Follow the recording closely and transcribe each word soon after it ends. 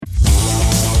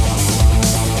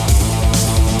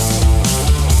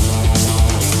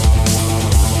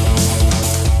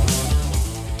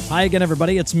Hi again,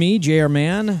 everybody. It's me, JR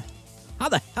Man. How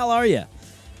the hell are you?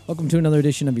 Welcome to another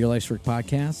edition of your Life's Work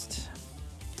podcast.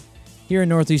 Here in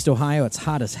Northeast Ohio, it's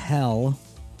hot as hell.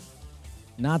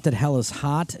 Not that hell is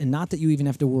hot, and not that you even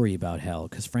have to worry about hell,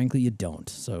 because frankly, you don't.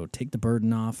 So take the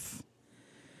burden off.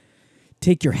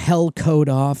 Take your hell coat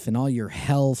off and all your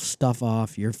hell stuff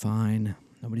off. You're fine.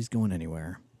 Nobody's going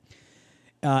anywhere.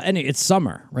 Anyway, it's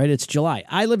summer, right? It's July.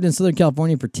 I lived in Southern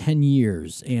California for 10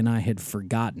 years, and I had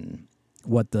forgotten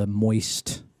what the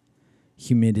moist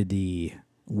humidity,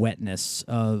 wetness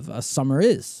of a summer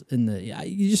is.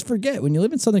 You just forget. When you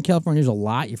live in Southern California, there's a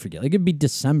lot you forget. Like, it could be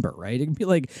December, right? It could be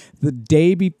like the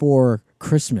day before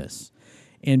Christmas.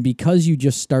 And because you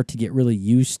just start to get really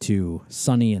used to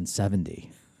sunny and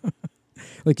 70.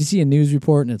 Like, you see a news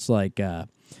report, and it's like,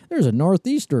 there's a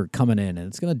northeaster coming in, and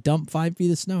it's going to dump 5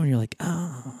 feet of snow. And you're like,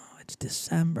 oh, it's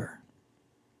December.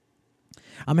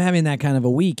 I'm having that kind of a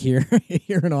week here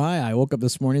in Ohio. I woke up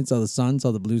this morning, saw the sun,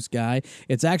 saw the blue sky.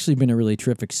 It's actually been a really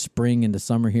terrific spring into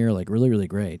summer here, like really, really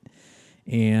great.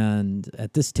 And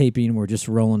at this taping, we're just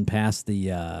rolling past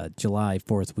the July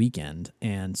 4th weekend.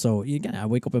 And so, again, I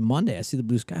wake up on Monday, I see the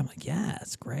blue sky. I'm like, yeah,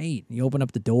 it's great. You open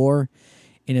up the door,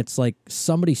 and it's like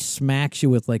somebody smacks you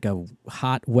with like a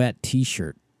hot, wet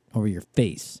T-shirt over your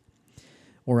face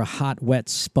or a hot, wet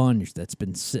sponge that's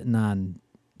been sitting on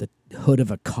the hood of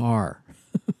a car.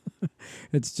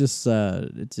 It's just, I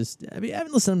mean,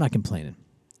 listen, I'm not complaining.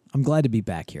 I'm glad to be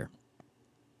back here.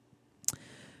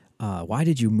 Why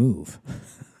did you move?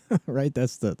 Right?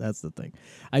 That's the thing.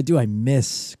 I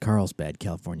miss Carlsbad,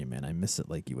 California, man. I miss it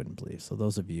like you wouldn't believe. So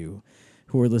those of you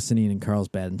who are listening in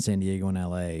Carlsbad and San Diego and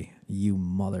LA, you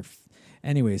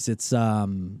anyways, it's,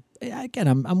 again,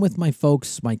 I'm with my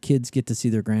folks. My kids get to see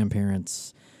their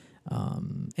grandparents.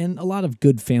 And a lot of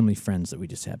good family friends that we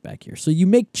just have back here. So you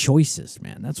make choices,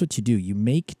 man. That's what you do. You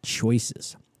make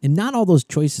choices. And not all those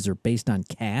choices are based on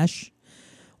cash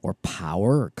or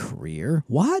power or career.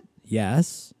 What?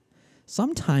 Yes.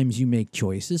 Sometimes you make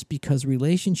choices because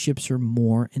relationships are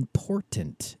more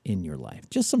important in your life.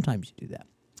 Just sometimes you do that.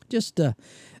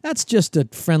 That's just a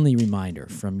friendly reminder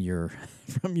from your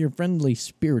friendly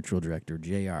spiritual director,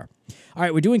 JR. All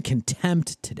right, we're doing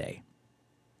contempt today.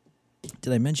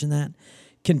 Did I mention that?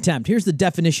 Contempt. Here's the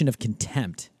definition of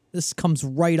contempt. This comes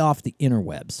right off the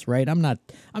interwebs, right? I'm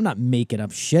not making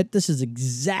up shit. This is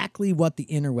exactly what the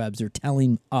interwebs are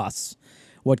telling us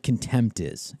what contempt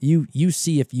is. You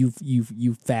see if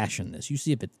you fashion this. You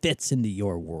see if it fits into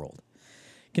your world.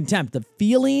 Contempt, the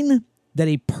feeling that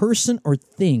a person or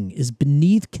thing is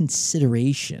beneath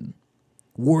consideration,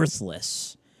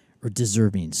 worthless, or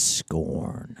deserving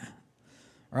scorn.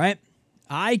 All right?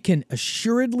 I can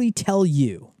assuredly tell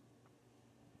you,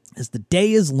 as the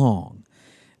day is long,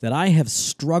 that I have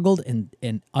struggled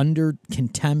and under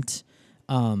contempt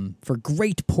for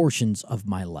great portions of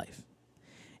my life.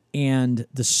 And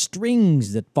the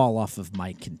strings that fall off of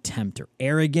my contempt are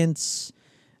arrogance,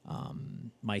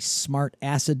 my smart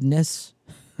acidness.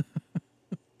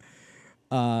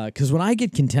 Because when I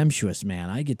get contemptuous, man,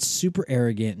 I get super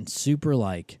arrogant and super,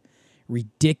 like,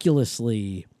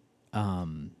 ridiculously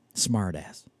smart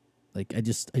ass. Like, I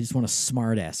just want to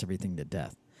smart ass everything to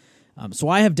death. So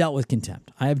I have dealt with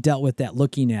contempt. I have dealt with that,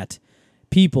 looking at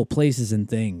people, places, and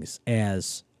things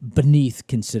as beneath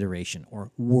consideration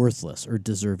or worthless or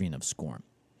deserving of scorn.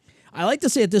 I like to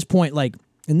say at this point, like,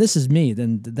 and this is me,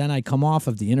 then I come off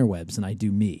of the interwebs and I do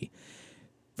me.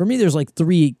 For me, there's like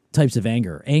 3 types of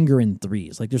anger in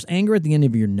threes. Like, there's anger at the end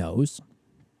of your nose.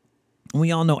 And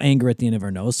we all know anger at the end of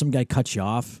our nose. Some guy cuts you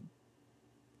off,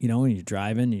 you know, when you're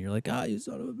driving and you're like, you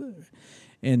son of a bitch.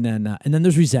 And then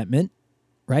there's resentment,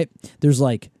 right? There's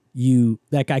like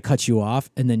that guy cuts you off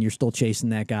and then you're still chasing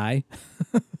that guy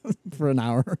for an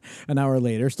hour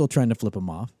later, still trying to flip him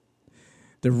off.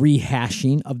 The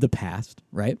rehashing of the past,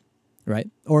 right? Right?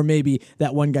 Or maybe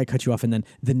that one guy cut you off and then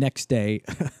the next day,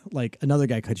 like, another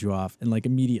guy cut you off and, like,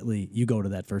 immediately you go to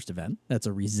that first event. That's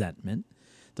a resentment,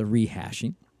 the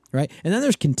rehashing, right? And then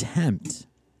there's contempt,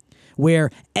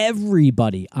 where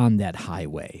everybody on that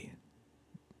highway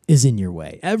is in your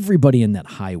way. Everybody in that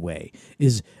highway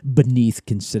is beneath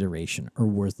consideration or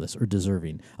worthless or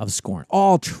deserving of scorn.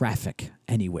 All traffic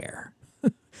anywhere.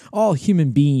 All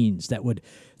human beings that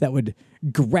would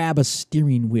grab a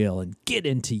steering wheel and get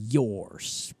into your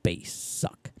space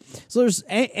suck. So there's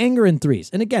anger in threes.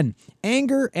 And again,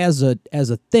 anger as a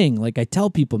thing, like I tell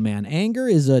people, man, anger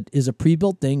is a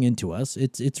pre-built thing into us.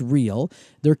 It's real.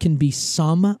 There can be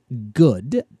some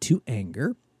good to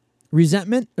anger.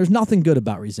 Resentment, there's nothing good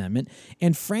about resentment.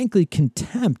 And frankly,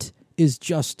 contempt is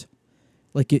just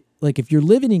Like if you're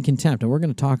living in contempt, and we're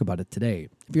going to talk about it today.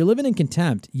 If you're living in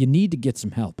contempt, you need to get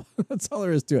some help. That's all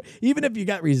there is to it. Even if you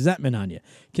got resentment on you,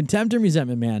 contempt and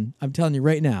resentment, man, I'm telling you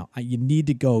right now, you need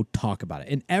to go talk about it.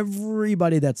 And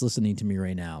everybody that's listening to me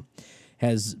right now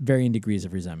has varying degrees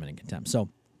of resentment and contempt. So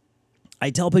I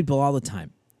tell people all the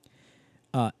time,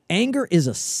 anger is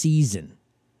a season.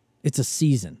 It's a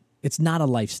season. It's not a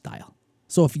lifestyle.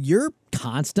 So if you're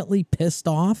constantly pissed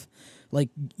off, like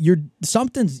you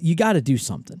got to do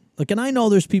something. Like, and I know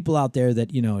there's people out there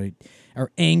that,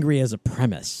 are angry as a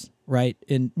premise, right?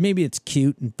 And maybe it's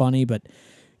cute and funny, but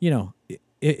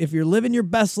if you're living your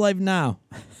best life now,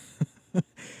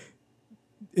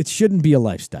 it shouldn't be a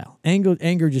lifestyle.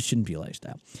 Anger just shouldn't be a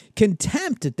lifestyle.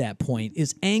 Contempt at that point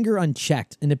is anger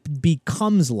unchecked, and it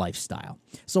becomes lifestyle.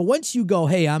 So once you go,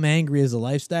 hey, I'm angry as a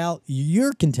lifestyle,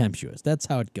 you're contemptuous. That's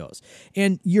how it goes.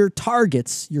 And your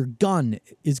targets, your gun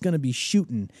is going to be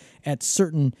shooting at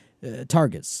certain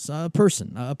targets, a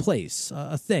person, a place,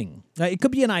 a thing. It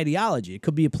could be an ideology. It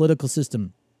could be a political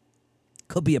system. It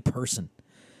could be a person.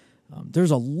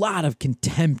 There's a lot of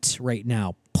contempt right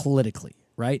now politically,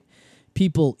 right?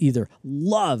 People either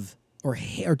love or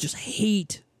just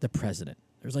hate the president.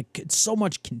 There's so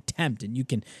much contempt, and you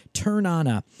can turn on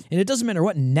and it doesn't matter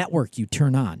what network you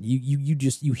turn on.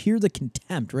 You hear the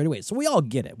contempt right away. So we all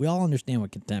get it. We all understand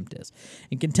what contempt is.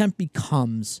 And contempt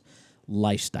becomes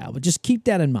lifestyle. But just keep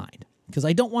that in mind, because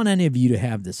I don't want any of you to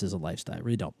have this as a lifestyle. I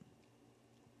really don't.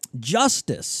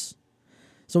 Justice.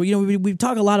 So, we've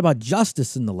talked a lot about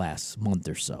justice in the last month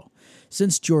or so.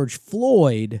 Since George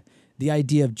Floyd, the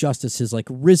idea of justice has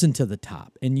risen to the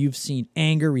top, and you've seen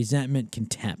anger, resentment,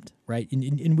 contempt, right?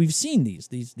 And we've seen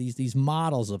these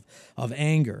models of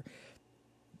anger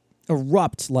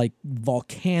erupt like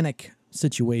volcanic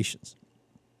situations.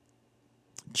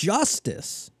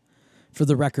 Justice, for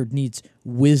the record, needs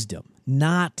wisdom,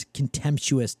 not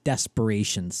contemptuous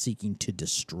desperation seeking to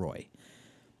destroy.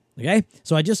 Okay,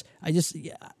 so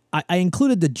I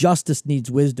included the justice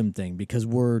needs wisdom thing because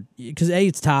A,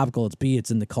 it's topical, it's B, it's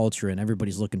in the culture, and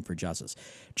everybody's looking for justice.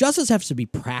 Justice has to be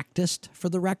practiced, for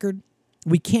the record.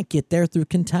 We can't get there through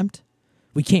contempt.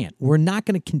 We can't. We're not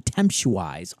going to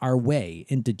contemptuize our way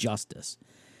into justice,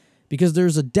 because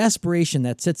there's a desperation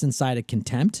that sits inside of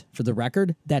contempt, for the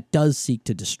record, that does seek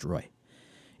to destroy.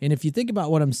 And if you think about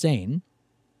what I'm saying,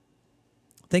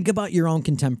 think about your own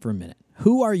contempt for a minute.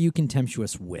 Who are you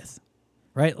contemptuous with?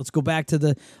 Right? Let's go back to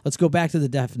the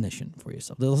definition for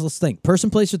yourself. Let's think. Person,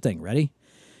 place, or thing. Ready?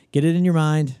 Get it in your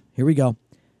mind. Here we go.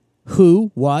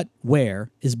 Who, what,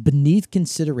 where is beneath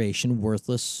consideration,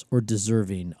 worthless, or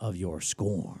deserving of your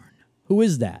scorn? Who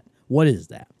is that? What is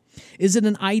that? Is it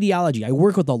an ideology? I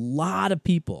work with a lot of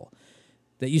people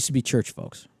that used to be church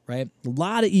folks, right?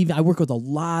 I work with a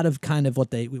lot of kind of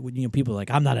what people are like,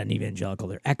 I'm not an evangelical.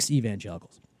 They're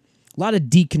ex-evangelicals. A lot of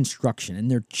deconstruction, and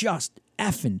they're just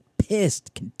effing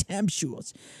pissed,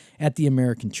 contemptuous at the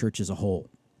American church as a whole.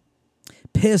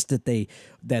 Pissed that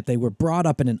they were brought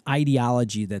up in an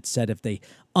ideology that said if they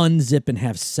unzip and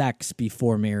have sex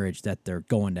before marriage that they're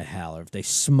going to hell, or if they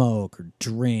smoke or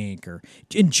drink or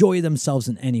enjoy themselves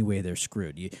in any way, they're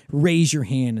screwed. You raise your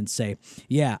hand and say,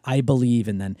 yeah, I believe,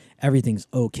 and then everything's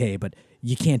okay, but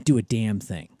you can't do a damn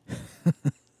thing.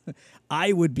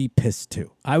 I would be pissed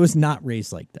too. I was not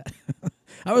raised like that.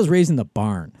 I was raised in the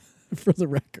barn, for the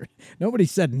record. Nobody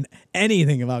said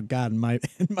anything about God in my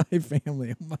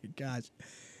family. Oh my gosh.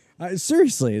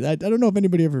 Seriously, I don't know if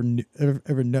anybody ever know,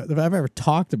 if I've ever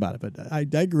talked about it, but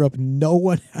I grew up, no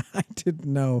one, I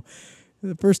didn't know.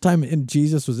 The first time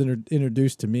Jesus was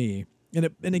introduced to me,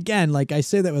 and again, I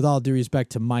say that with all due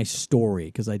respect to my story,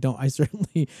 because I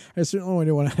certainly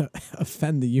don't want to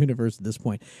offend the universe at this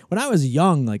point. When I was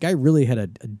young, I really had a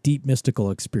deep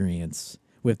mystical experience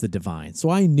with the divine, so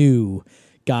I knew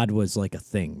God was a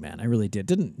thing, man. I really did.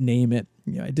 Didn't name it.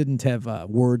 I didn't have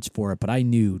words for it, but I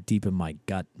knew deep in my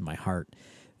gut, my heart,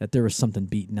 that there was something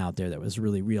beating out there that was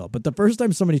really real. But the first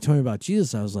time somebody told me about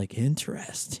Jesus, I was like,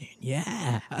 interesting.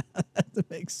 Yeah, that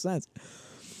makes sense.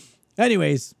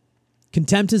 Anyways,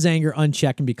 contempt is anger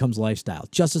unchecked and becomes lifestyle.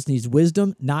 Justice needs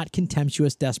wisdom, not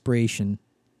contemptuous desperation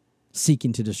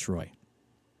seeking to destroy.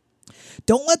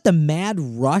 Don't let the mad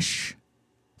rush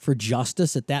for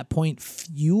justice at that point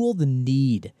fuel the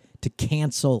need to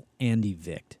cancel and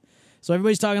evict. So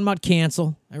everybody's talking about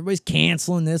cancel. Everybody's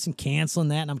canceling this and canceling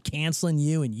that, and I'm canceling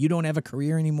you, and you don't have a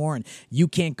career anymore, and you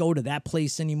can't go to that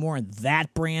place anymore, and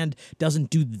that brand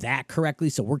doesn't do that correctly,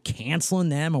 so we're canceling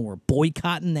them, and we're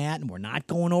boycotting that, and we're not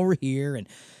going over here, and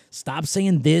stop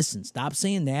saying this and stop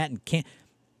saying that, and can't.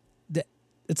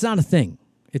 It's not a thing.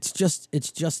 It's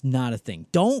just not a thing.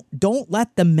 Don't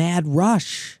let the mad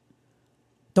rush.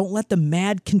 Don't let the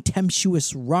mad,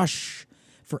 contemptuous rush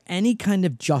for any kind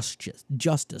of justice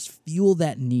fuel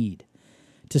that need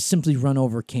to simply run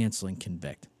over, cancel, and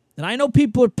convict. And I know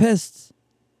people are pissed,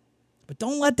 but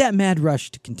don't let that mad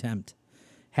rush to contempt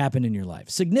happen in your life.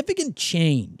 Significant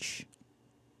change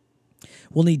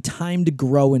will need time to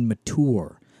grow and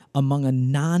mature among a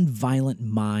nonviolent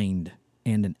mind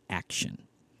and an action.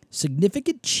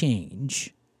 Significant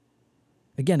change,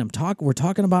 again, we're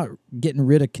talking about getting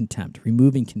rid of contempt,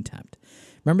 removing contempt.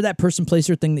 Remember that person, place,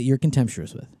 or thing that you're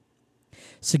contemptuous with.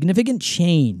 Significant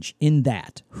change in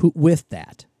that, with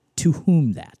that, to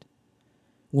whom that,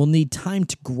 will need time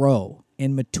to grow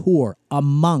and mature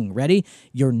among, ready,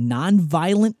 your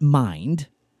nonviolent mind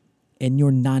and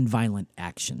your nonviolent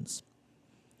actions.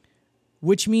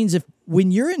 Which means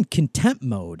when you're in contempt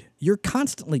mode, you're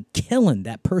constantly killing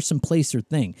that person, place, or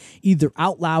thing, either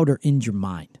out loud or in your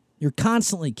mind. You're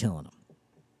constantly killing them.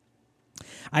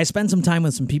 I spent some time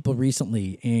with some people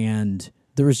recently, and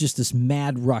there was just this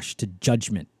mad rush to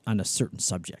judgment on a certain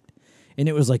subject. And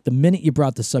it was like the minute you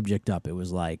brought the subject up, it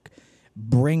was like,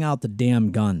 bring out the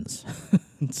damn guns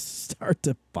and start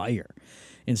to fire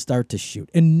and start to shoot.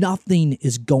 And nothing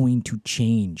is going to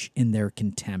change in their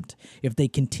contempt if they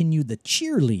continue the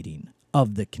cheerleading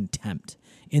of the contempt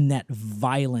in that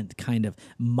violent kind of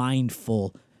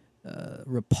mindful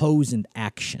repose and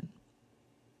action.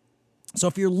 So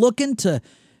if you're looking to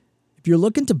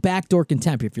backdoor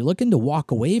contempt, if you're looking to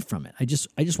walk away from it, I just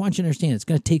want you to understand it's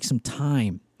going to take some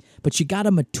time. But you got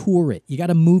to mature it. You got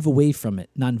to move away from it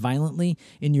nonviolently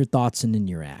in your thoughts and in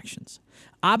your actions.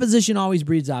 Opposition always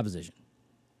breeds opposition.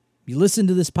 You listen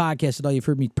to this podcast at all, you've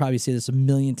heard me probably say this a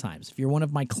million times. If you're one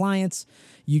of my clients,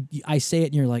 I say it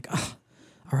and you're like, oh,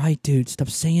 all right, dude, stop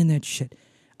saying that shit.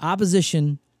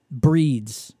 Opposition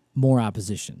breeds more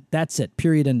opposition. That's it.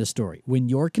 Period. End of story. When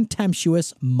you're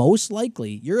contemptuous, most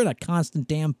likely you're in a constant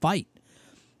damn fight.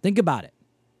 Think about it.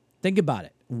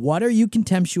 What are you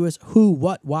contemptuous? Who,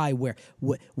 what, why, where?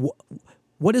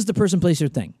 What is the person, place, or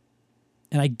thing?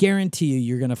 And I guarantee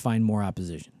you're going to find more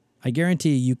opposition. I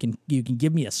guarantee you can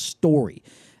give me a story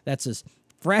that's as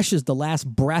fresh as the last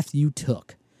breath you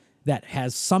took that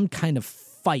has some kind of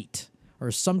fight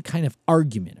or some kind of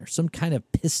argument or some kind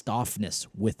of pissed offness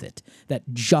with it that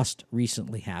just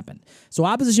recently happened. So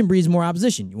opposition breeds more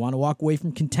opposition. You want to walk away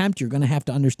from contempt, you're going to have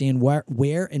to understand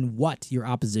where and what your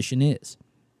opposition is.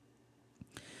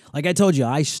 Like I told you,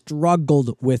 I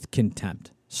struggled with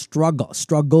contempt.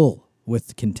 Struggle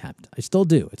with contempt. I still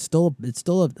do. It's still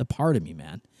a part of me,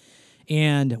 man.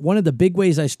 And one of the big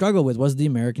ways I struggled with was the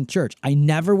American church. I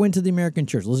never went to the American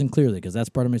church. Listen clearly, because that's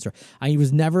part of my story. I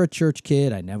was never a church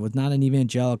kid. I was not an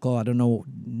evangelical. I don't know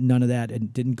none of that,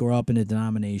 and didn't grow up in a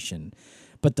denomination.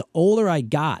 But the older I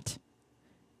got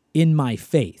in my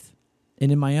faith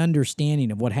and in my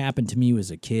understanding of what happened to me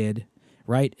as a kid,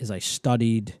 right, as I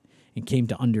studied and came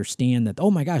to understand that, oh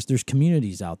my gosh, there's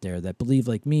communities out there that believe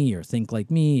like me or think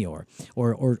like me or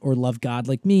love God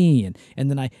like me, and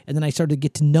then I started to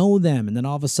get to know them, and then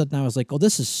all of a sudden I was like, oh,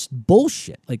 this is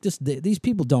bullshit. Like these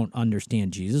people don't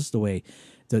understand Jesus the way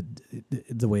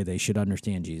they should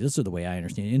understand Jesus or the way I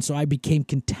understand it. And so I became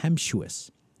contemptuous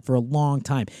for a long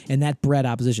time, and that bred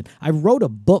opposition. I wrote a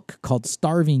book called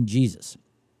Starving Jesus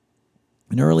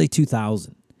in early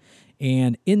 2000.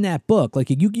 And in that book, like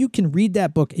you can read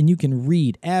that book and you can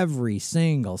read every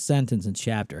single sentence and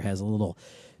chapter has a little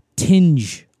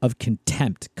tinge of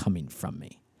contempt coming from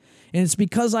me. And it's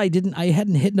because I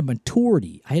hadn't hit a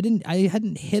maturity. I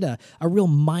hadn't hit a real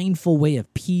mindful way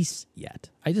of peace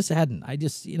yet. I just hadn't.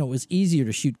 It was easier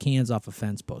to shoot cans off a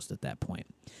fence post at that point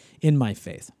in my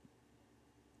faith.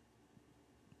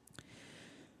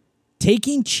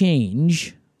 Taking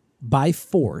change by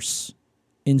force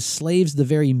enslaves the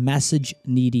very message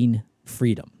needing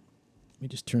freedom. Let me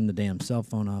just turn the damn cell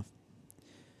phone off.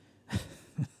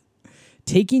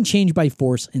 Taking change by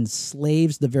force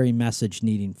enslaves the very message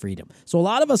needing freedom. So a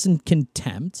lot of us in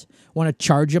contempt want to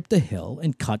charge up the hill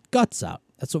and cut guts out.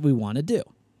 That's what we want to do,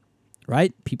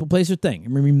 right? People, place, or thing.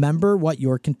 And remember what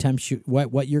your contempt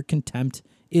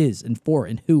is and for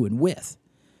and who and with.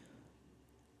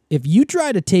 If you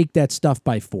try to take that stuff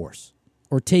by force,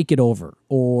 or take it over,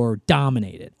 or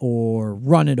dominate it, or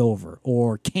run it over,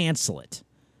 or cancel it,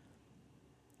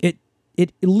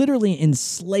 it literally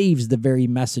enslaves the very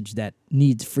message that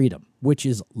needs freedom, which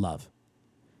is love.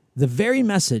 The very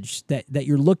message that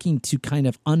you're looking to kind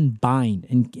of unbind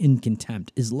in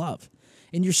contempt is love.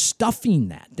 And you're stuffing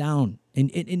that down.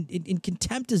 And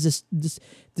contempt is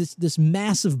this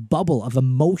massive bubble of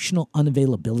emotional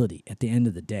unavailability at the end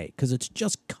of the day, because it's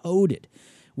just coated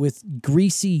with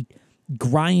greasy,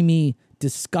 grimy,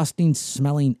 disgusting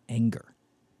smelling anger.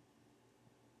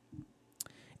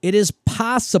 It is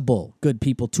possible, good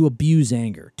people, to abuse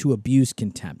anger, to abuse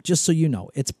contempt. Just so you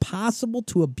know, it's possible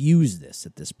to abuse this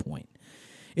at this point.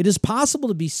 It is possible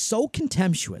to be so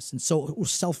contemptuous and so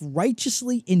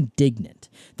self-righteously indignant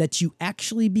that you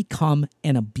actually become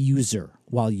an abuser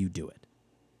while you do it.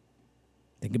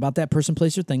 Think about that person,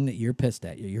 place, or thing that you're pissed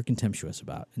at, you're contemptuous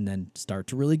about, and then start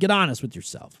to really get honest with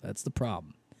yourself. That's the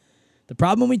problem. The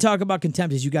problem when we talk about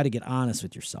contempt is you got to get honest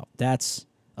with yourself. That's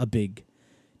a big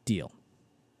deal.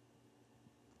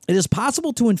 It is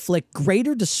possible to inflict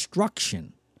greater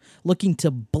destruction looking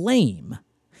to blame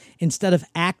instead of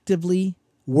actively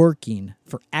working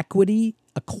for equity,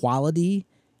 equality,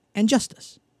 and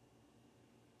justice.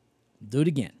 Do it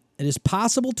again. It is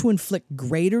possible to inflict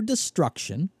greater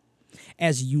destruction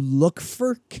as you look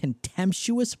for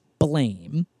contemptuous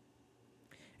blame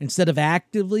instead of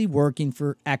actively working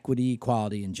for equity,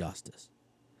 equality, and justice.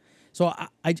 So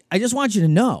I just want you to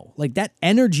know, like, that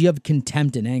energy of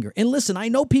contempt and anger. And listen, I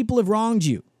know people have wronged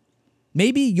you.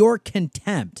 Maybe your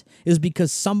contempt is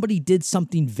because somebody did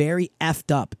something very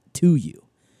effed up to you.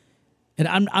 And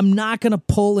I'm not going to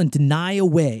pull and deny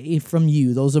away from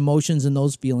you those emotions and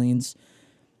those feelings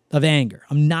of anger.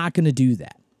 I'm not going to do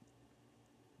that.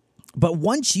 But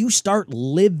once you start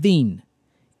living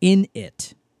in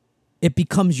it, it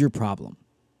becomes your problem.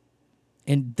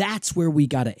 And that's where we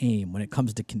got to aim when it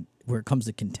comes to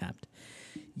contempt.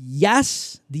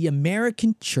 Yes, the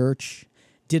American church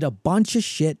did a bunch of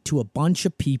shit to a bunch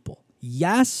of people.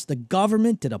 Yes, the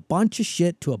government did a bunch of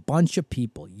shit to a bunch of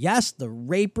people. Yes, the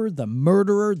raper, the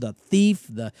murderer, the thief,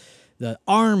 the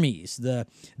armies, the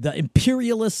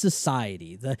imperialist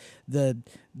society,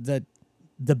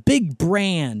 the big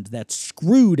brand that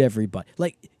screwed everybody.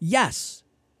 Like, yes,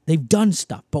 they've done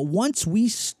stuff. But once we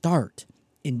start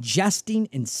ingesting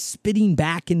and spitting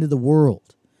back into the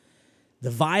world the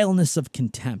vileness of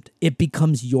contempt, it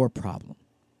becomes your problem.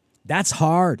 That's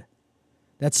hard.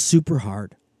 That's super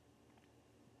hard.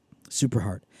 Super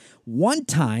hard. One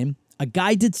time, a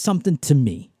guy did something to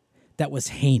me that was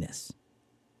heinous.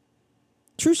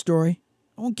 True story.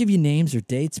 I won't give you names or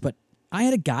dates, but I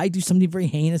had a guy do something very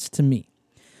heinous to me.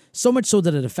 So much so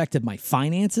that it affected my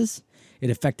finances. It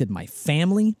affected my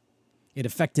family. It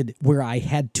affected where I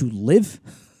had to live.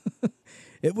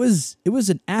 It was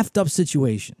an effed up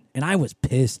situation, and I was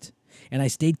pissed, and I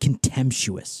stayed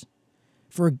contemptuous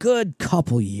for a good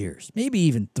couple years, maybe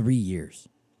even 3 years,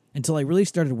 until I really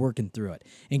started working through it.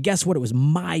 And guess what? It was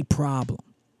my problem.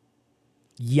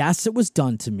 Yes, it was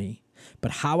done to me,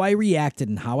 but how I reacted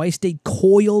and how I stayed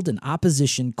coiled in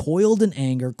opposition, coiled in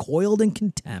anger, coiled in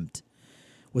contempt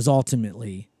was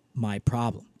ultimately my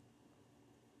problem.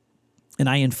 And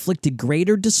I inflicted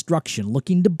greater destruction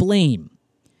looking to blame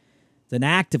than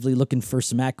actively looking for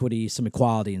some equity, some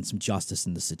equality, and some justice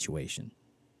in the situation.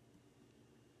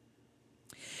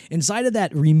 Inside of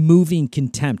that removing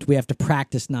contempt, we have to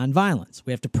practice nonviolence.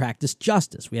 We have to practice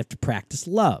justice. We have to practice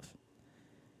love.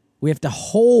 We have to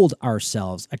hold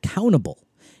ourselves accountable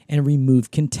and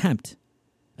remove contempt.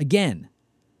 Again,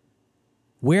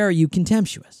 where are you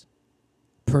contemptuous?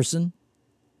 Person,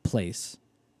 place,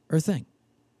 or thing.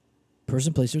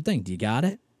 Person, place, or thing. Do you got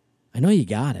it? I know you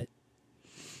got it.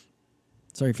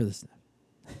 Sorry for this.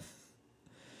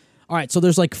 All right, so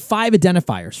there's like 5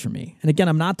 identifiers for me. And again,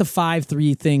 I'm not the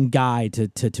 5-3 thing guy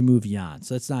to move you on.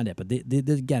 So that's not it. But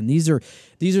again, these are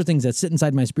things that sit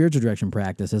inside my spiritual direction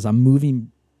practice as I'm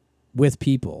moving with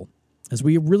people, as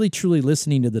we are really truly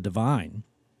listening to the divine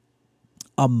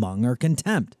among our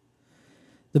contempt.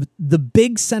 The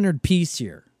big centered piece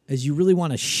here, as you really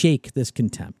want to shake this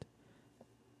contempt,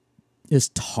 is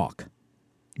talk.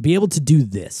 Be able to do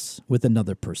this with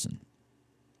another person.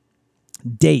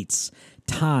 Dates,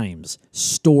 times,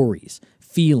 stories,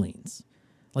 feelings.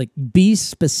 Like, be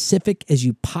specific as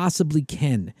you possibly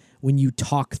can when you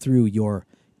talk through your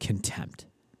contempt.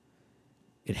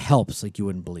 It helps like you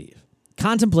wouldn't believe.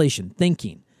 Contemplation,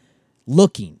 thinking,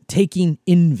 looking, taking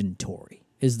inventory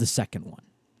is the second one.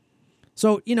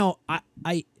 So, you know,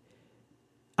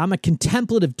 I'm a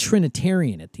contemplative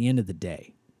Trinitarian at the end of the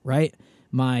day, right?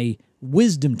 My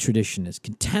wisdom tradition is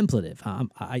contemplative.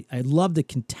 I love the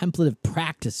contemplative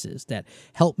practices that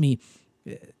help me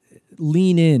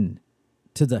lean in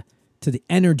to the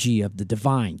energy of the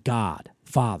divine God,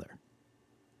 Father.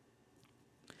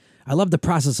 I love the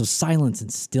process of silence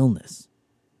and stillness,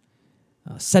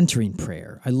 centering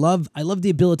prayer. I love the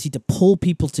ability to pull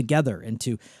people together and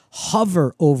to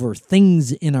hover over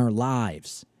things in our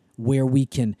lives where we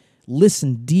can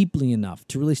listen deeply enough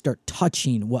to really start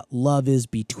touching what love is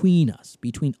between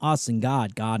us and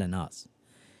God, God and us.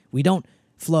 We don't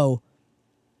flow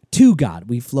to God.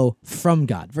 We flow from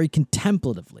God very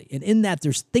contemplatively. And in that,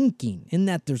 there's thinking. In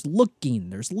that, there's looking.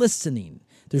 There's listening.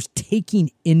 There's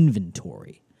taking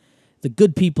inventory. The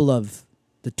good people of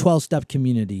the 12-step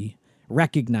community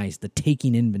recognize the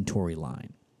taking inventory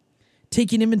line.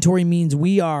 Taking inventory means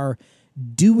we are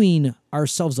doing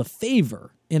ourselves a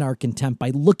favor in our contempt by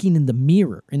looking in the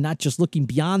mirror and not just looking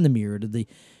beyond the mirror to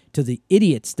the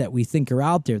idiots that we think are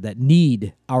out there that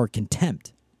need our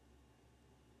contempt.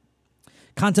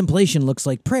 Contemplation looks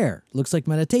like prayer, looks like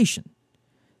meditation.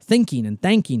 Thinking and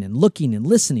thanking and looking and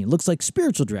listening looks like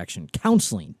spiritual direction,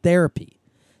 counseling, therapy,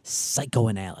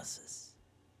 psychoanalysis.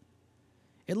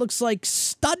 It looks like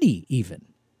study even.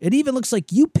 It even looks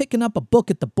like you picking up a book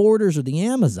at the Borders or the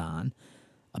Amazon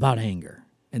about anger.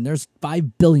 And there's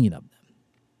 5 billion of them.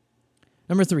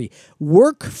 Number 3,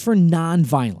 work for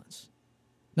nonviolence.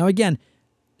 Now again,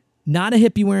 not a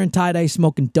hippie wearing tie-dye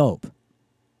smoking dope.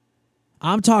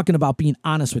 I'm talking about being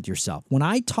honest with yourself. When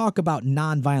I talk about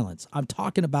nonviolence, I'm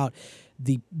talking about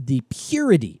the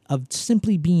purity of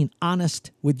simply being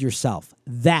honest with yourself.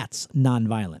 That's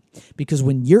nonviolent. Because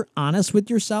when you're honest with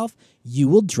yourself, you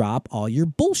will drop all your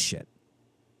bullshit.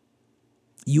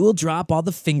 You will drop all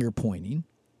the finger pointing,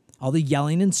 all the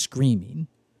yelling and screaming,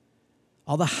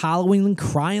 all the hollowing and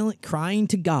crying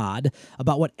to God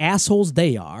about what assholes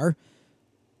they are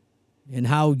and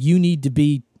how you need to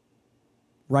be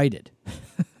righted.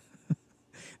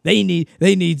 They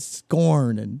need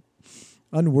scorn and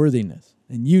unworthiness,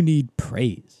 and you need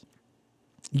praise.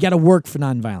 You got to work for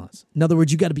nonviolence. In other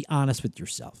words, you got to be honest with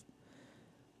yourself.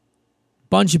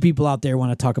 Bunch of people out there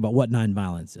want to talk about what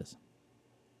nonviolence is.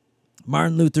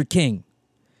 Martin Luther King.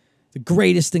 The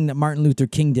greatest thing that Martin Luther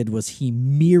King did was he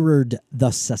mirrored the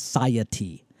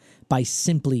society by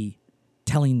simply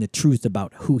telling the truth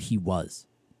about who he was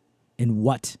and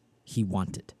what he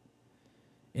wanted.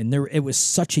 And it was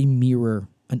such a mirror,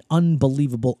 an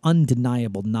unbelievable,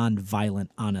 undeniable, nonviolent,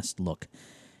 honest look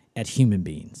at human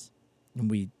beings. And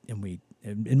we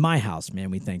in my house, man,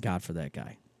 we thank God for that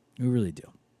guy. We really do.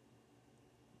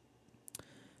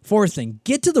 4th thing,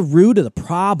 get to the root of the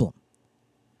problem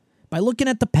by looking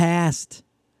at the past.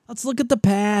 Let's look at the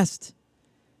past.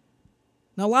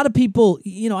 Now, a lot of people,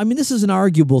 this is an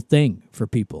arguable thing for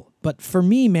people. But for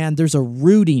me, man, there's a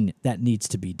rooting that needs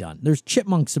to be done. There's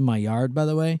chipmunks in my yard, by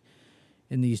the way.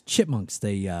 And these chipmunks,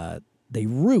 they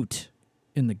root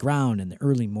in the ground in the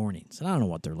early mornings. And I don't know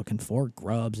what they're looking for.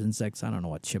 Grubs, insects. I don't know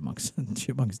what chipmunks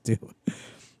do.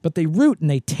 But they root and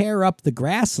they tear up the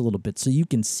grass a little bit so you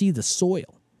can see the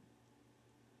soil.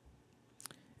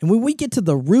 And when we get to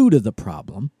the root of the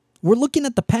problem, we're looking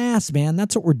at the past, man.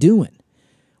 That's what we're doing.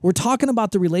 We're talking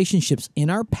about the relationships in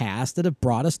our past that have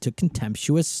brought us to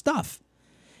contemptuous stuff.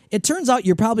 It turns out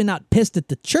you're probably not pissed at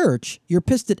the church. You're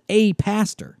pissed at a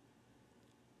pastor.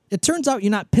 It turns out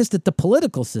you're not pissed at the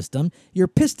political system. You're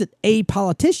pissed at a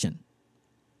politician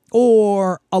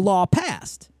or a law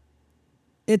passed.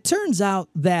 It turns out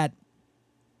that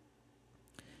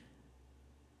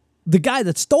the guy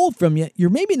that stole from you, you're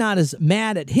maybe not as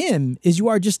mad at him as you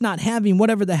are just not having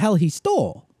whatever the hell he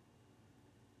stole.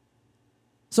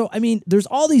 So, there's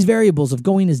all these variables of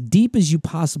going as deep as you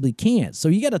possibly can. So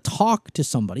you got to talk to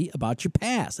somebody about your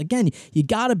past. Again, you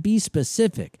got to be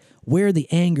specific where the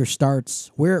anger starts,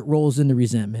 where it rolls into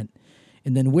resentment,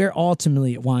 and then where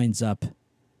ultimately it winds up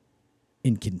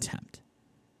in contempt.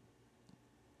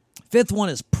 5th one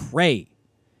is pray.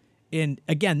 And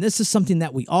again, this is something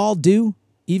that we all do,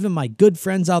 even my good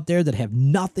friends out there that have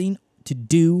nothing to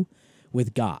do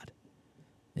with God.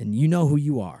 And you know who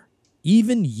you are.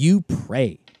 Even you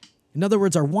pray. In other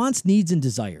words, our wants, needs, and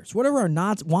desires. What are our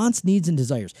wants, needs, and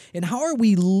desires? And how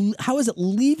is it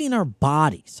leaving our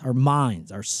bodies, our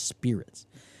minds, our spirits?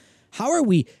 How are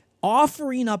we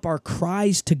offering up our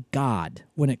cries to God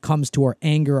when it comes to our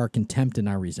anger, our contempt, and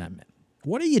our resentment?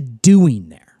 What are you doing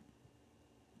there?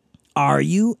 Are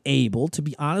you able to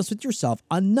be honest with yourself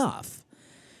enough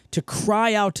to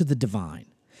cry out to the divine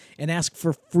and ask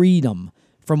for freedom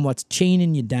from what's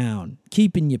chaining you down,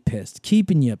 keeping you pissed,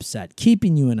 keeping you upset,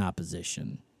 keeping you in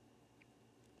opposition?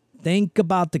 Think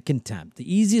about the contempt.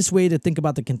 The easiest way to think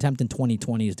about the contempt in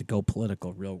 2020 is to go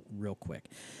political real quick.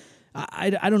 I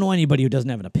don't know anybody who doesn't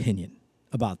have an opinion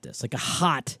about this, like a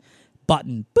hot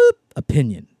button, boop,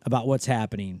 opinion about what's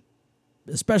happening,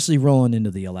 especially rolling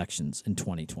into the elections in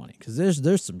 2020, because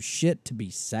there's some shit to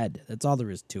be said. That's all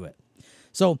there is to it.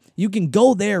 So you can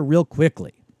go there real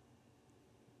quickly,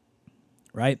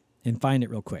 right? And find it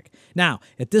real quick. Now,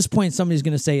 at this point, somebody's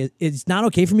going to say, it's not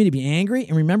okay for me to be angry.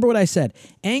 And remember what I said.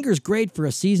 Anger is great for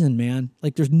a season, man.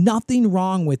 Like, there's nothing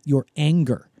wrong with your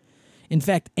anger. In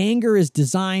fact, anger is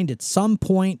designed at some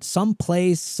point, some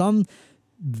place, some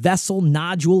vessel,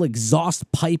 nodule,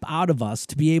 exhaust pipe out of us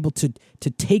to be able to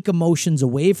take emotions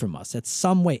away from us at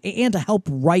some way and to help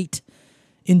right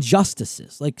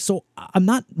injustices. Like, so I'm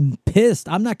not pissed.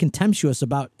 I'm not contemptuous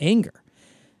about anger.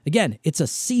 Again, it's a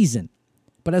season,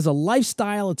 but as a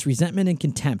lifestyle, it's resentment and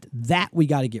contempt. That we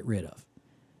got to get rid of.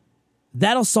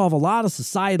 That'll solve a lot of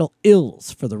societal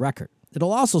ills, for the record.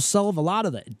 It'll also solve a lot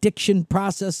of the addiction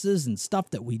processes and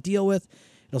stuff that we deal with.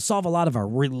 It'll solve a lot of our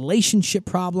relationship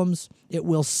problems. It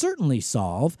will certainly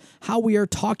solve how we are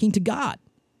talking to God,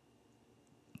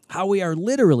 how we are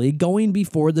literally going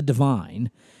before the divine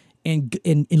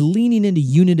and leaning into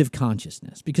unitive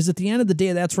consciousness. Because at the end of the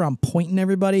day, that's where I'm pointing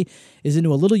everybody, is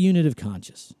into a little unitive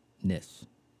consciousness.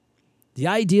 The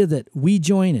idea that we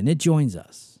join and it joins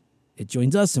us. It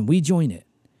joins us and we join it.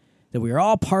 That we are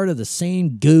all part of the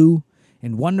same goo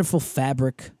and wonderful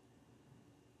fabric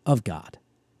of God,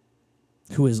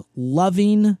 who is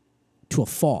loving to a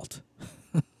fault.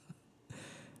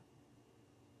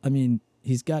 I mean,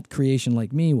 he's got creation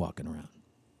like me walking around.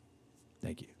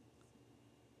 Thank you.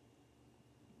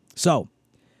 So,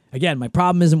 again, my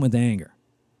problem isn't with anger.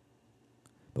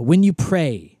 But when you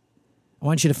pray, I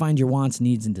want you to find your wants,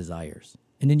 needs, and desires.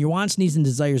 And in your wants, needs, and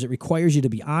desires, it requires you to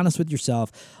be honest with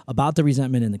yourself about the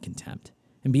resentment and the contempt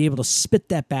and be able to spit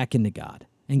that back into God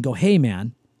and go, hey,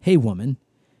 man, hey, woman,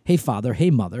 hey, father,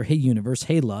 hey, mother, hey, universe,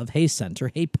 hey, love, hey,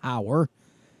 center, hey, power.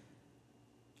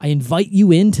 I invite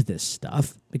you into this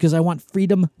stuff because I want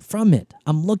freedom from it.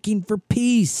 I'm looking for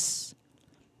peace.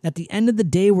 At the end of the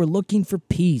day, we're looking for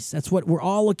peace. That's what we're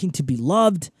all looking to be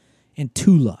loved and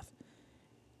to love.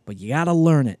 But you got to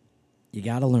learn it. You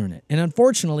got to learn it. And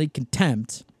unfortunately,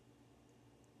 contempt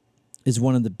is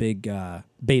one of the big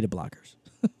beta blockers.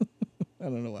 I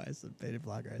don't know why I said beta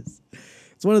blockers.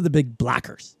 It's one of the big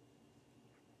blockers.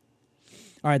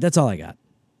 All right, that's all I got.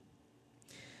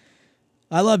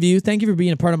 I love you. Thank you for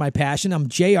being a part of my passion. I'm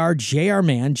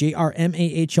JRMan,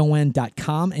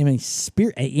 JRMAHON.com.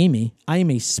 I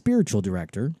am a spiritual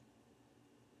director.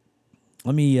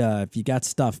 Let me, if you got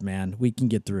stuff, man, we can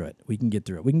get through it. We can get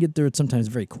through it sometimes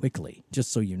very quickly,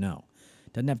 just so you know.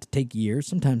 Doesn't have to take years.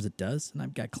 Sometimes it does. And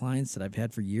I've got clients that I've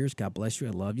had for years. God bless you.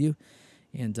 I love you.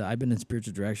 And I've been in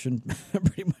spiritual direction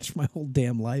pretty much my whole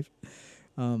damn life.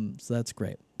 So that's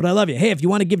great. But I love you. Hey, if you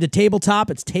want to give to Tabletop,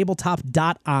 it's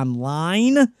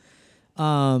tabletop.online.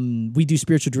 We do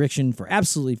spiritual direction for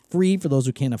absolutely free for those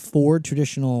who can't afford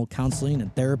traditional counseling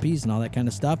and therapies and all that kind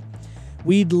of stuff.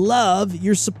 We'd love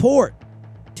your support.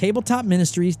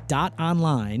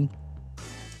 Tabletopministries.online.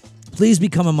 Please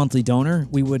become a monthly donor.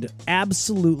 We would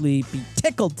absolutely be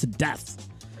tickled to death.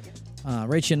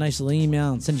 Write you a nice little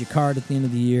email and send you a card at the end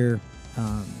of the year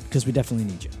because we definitely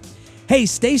need you. Hey,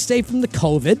 stay safe from the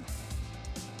COVID.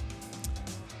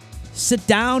 Sit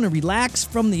down and relax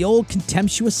from the old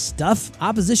contemptuous stuff.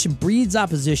 Opposition breeds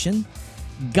opposition.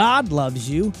 God loves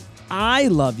you. I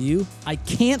love you. I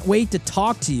can't wait to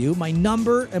talk to you. My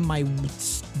number and my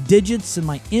digits and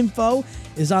my info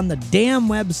is on the damn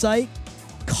website.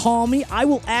 Call me. I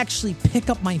will actually pick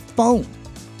up my phone.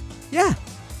 Yeah,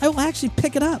 I will actually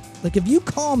pick it up. Like, if you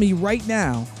call me right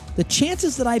now, the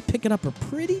chances that I pick it up are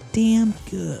pretty damn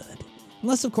good.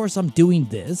 Unless, of course, I'm doing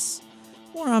this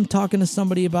or I'm talking to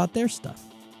somebody about their stuff.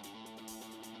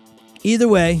 Either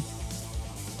way,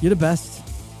 you're the best.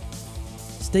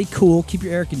 Stay cool. Keep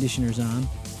your air conditioners on.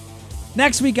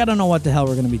 Next week, I don't know what the hell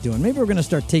we're going to be doing. Maybe we're going to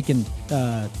start taking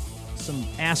some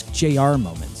Ask JR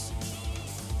moments.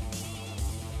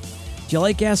 Do you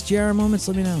like Ask JR moments?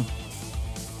 Let me know.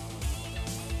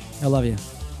 I love you.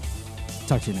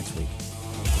 Talk to you next week.